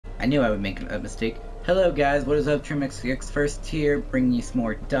I knew I would make a mistake. Hello guys, what is up? Trome first here, bringing you some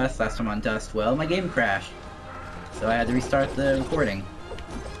more Dust. Last time on Dust, well, my game crashed. So I had to restart the recording.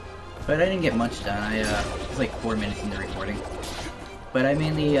 But I didn't get much done. It was like 4 minutes into recording. But I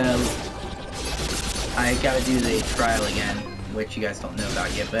mainly, I gotta do the trial again, which you guys don't know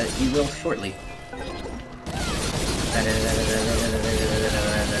about yet, but you will shortly.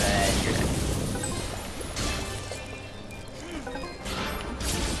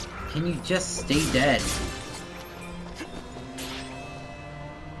 Can you just stay dead?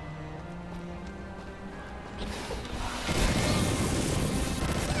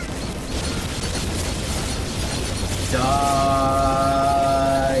 Die!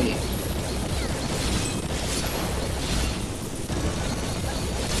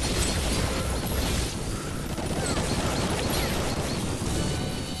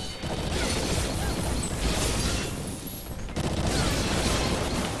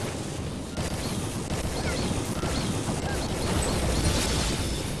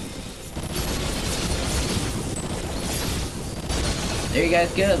 There you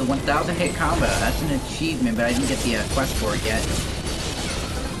guys go, the 1000 hit combo. That's an achievement, but I didn't get the quest for it yet.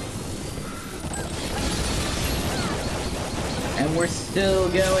 And we're still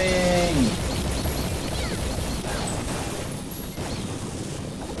going!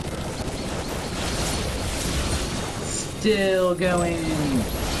 Still going!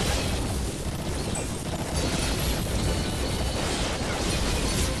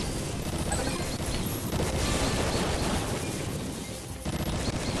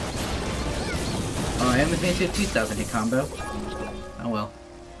 I almost made it to a 2000 hit combo. Oh well.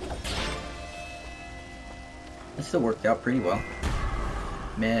 This still worked out pretty well.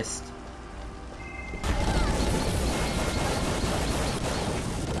 Missed.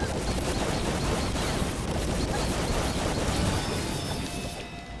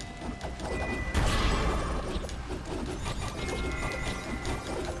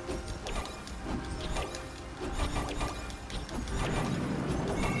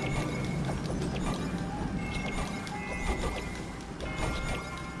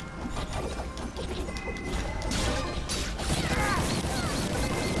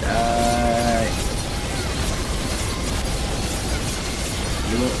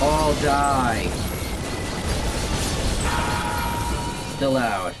 You will all die. Still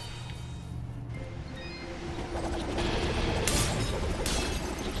out.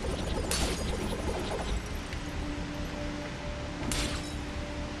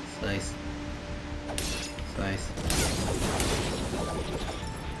 Slice. Slice.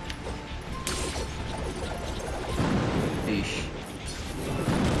 Eesh.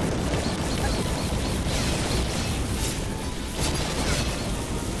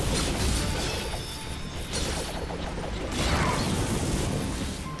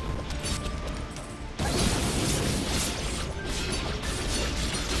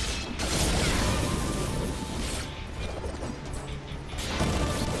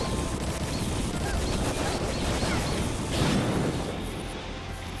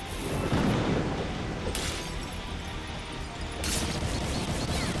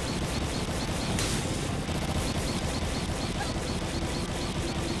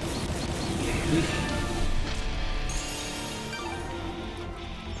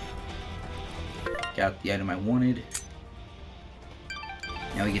 Got the item I wanted.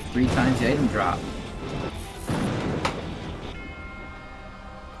 Now we get 3 times the item drop.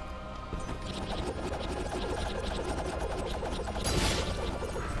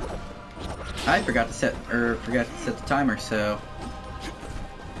 I forgot to set the timer, so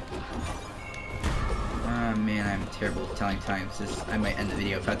ah man, I'm terrible at telling times. I might end the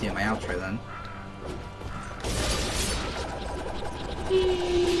video if I do my outro then.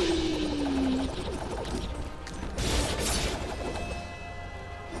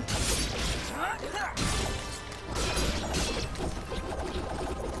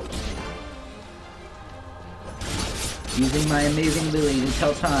 Using my amazing ability to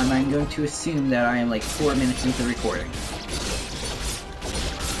tell time, I'm going to assume that I am like 4 minutes into recording.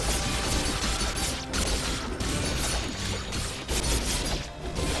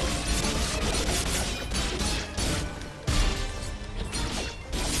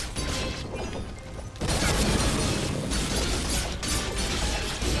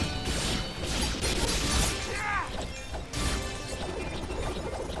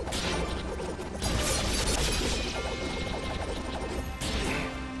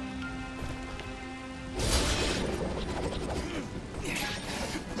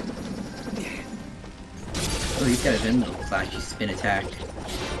 Oh, he's got his own little flashy spin attack.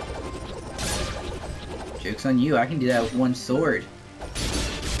 Joke's on you, I can do that with one sword.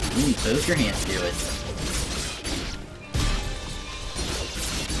 Ooh, both your hands do it.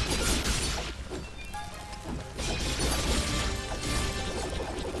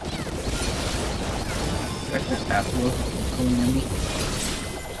 Do I press past the pulling enemy?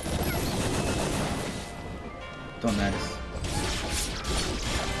 Don't notice.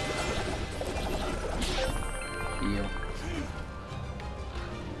 Heal.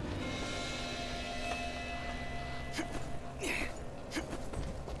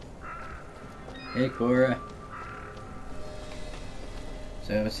 Hey, Cora.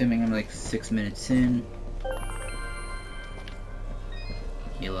 So, assuming I'm like 6 minutes in.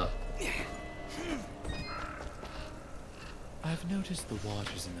 Heal up. I've noticed the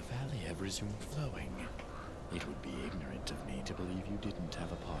waters in the valley have resumed flowing. It would be ignorant of me to believe you didn't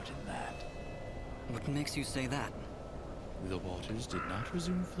have a part in that. What makes you say that? The waters did not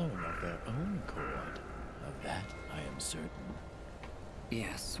resume flowing of their own accord. Of that, I am certain.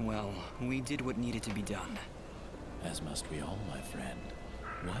 Yes, well, we did what needed to be done. As must we all, my friend.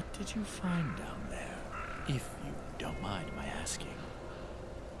 What did you find down there? If you don't mind my asking.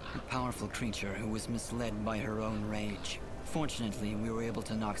 A powerful creature who was misled by her own rage. Fortunately, we were able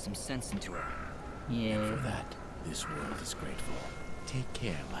to knock some sense into her. Yeah. And for that, this world is grateful. Take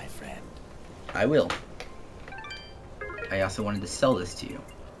care, my friend. I will. I also wanted to sell this to you.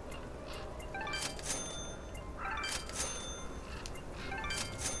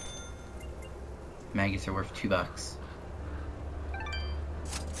 Maggots are worth $2.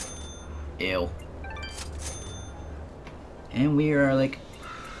 Ew. And we are like,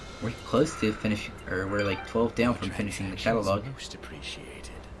 we're close to finishing, or we're like 12 down from finishing the catalog. Most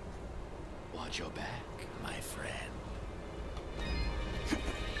appreciated. Watch your back, my friend. This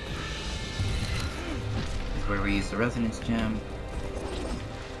is where we use the resonance gem.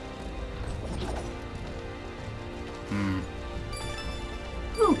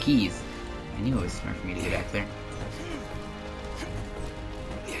 Ooh, keys. I knew it was smart for me to get back there.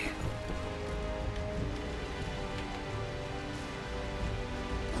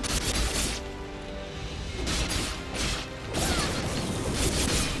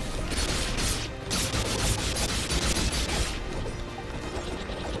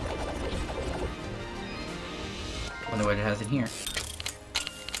 Wonder what it has in here.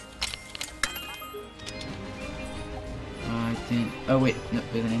 I think. Oh wait, no,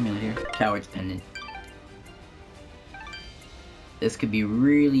 there's an amulet here. Coward's pendant. This could be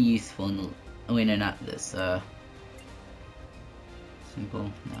really useful in the. Oh wait, no, not this.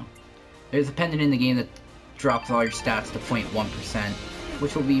 Simple. No. There's a pendant in the game that drops all your stats to 0.1%,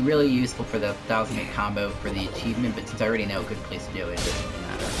 which will be really useful for the 1008 combo for the achievement. But since I already know a good place to do it, it doesn't really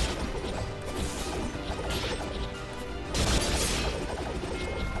matter.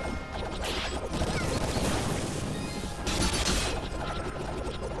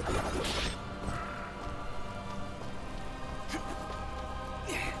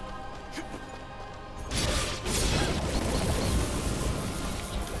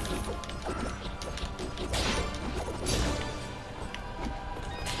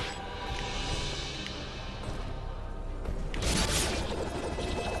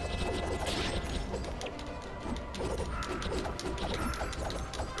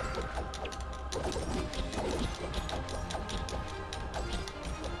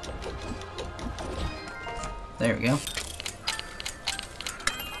 There we go.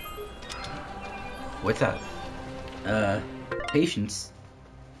 What's that? Patience.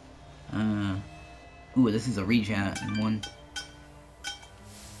 Ooh, this is a regen one.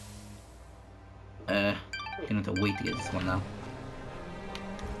 Gonna have to wait to get this one now.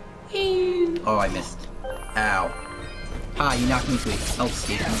 Oh, I missed. Ow. Ah, you knocked me to a health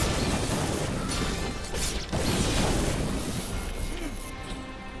station.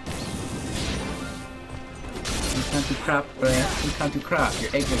 Time to crap, bruh. Time to crap. Your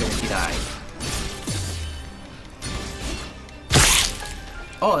eggs are gonna die.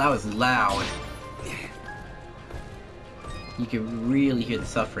 Oh, that was loud. You can really hear the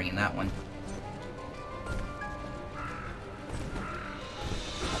suffering in that one.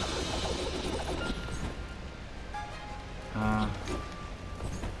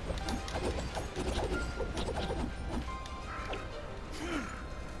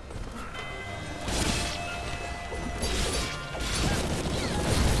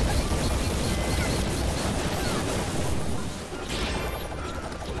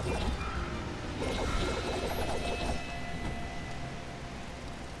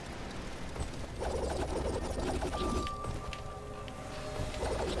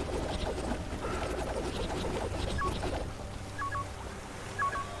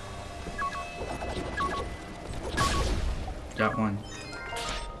 Got one.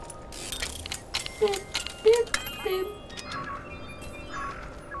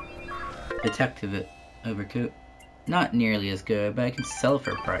 detective overcoat. Not nearly as good, but I can sell it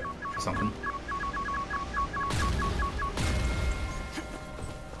for a price for something.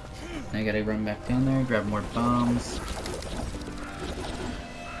 I gotta run back down there, grab more bombs.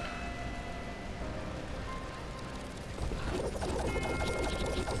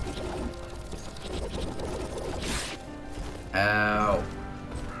 Ow.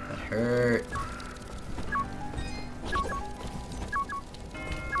 That hurt.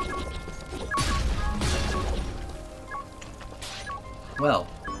 Well.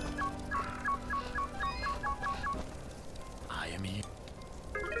 I am here.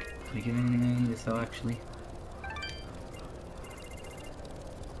 Did I get anything I need to sell actually?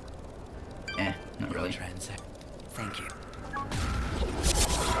 Not really. Thank you.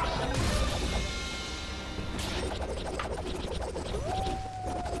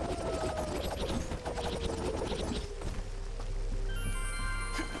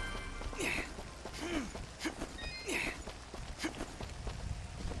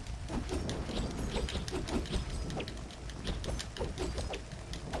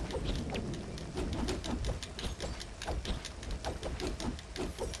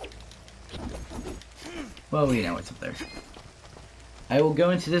 Well, we know what's up there. I will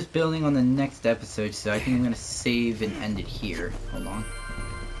go into this building on the next episode, so I think I'm going to save and end it here. Hold on.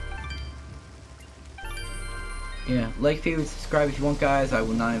 Yeah, like, favorite, subscribe if you want, guys. I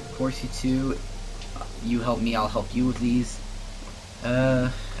will not force you to. You help me, I'll help you with these. I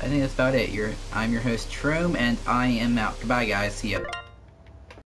think that's about it. I'm your host, Trome, and I am out. Goodbye, guys. See ya.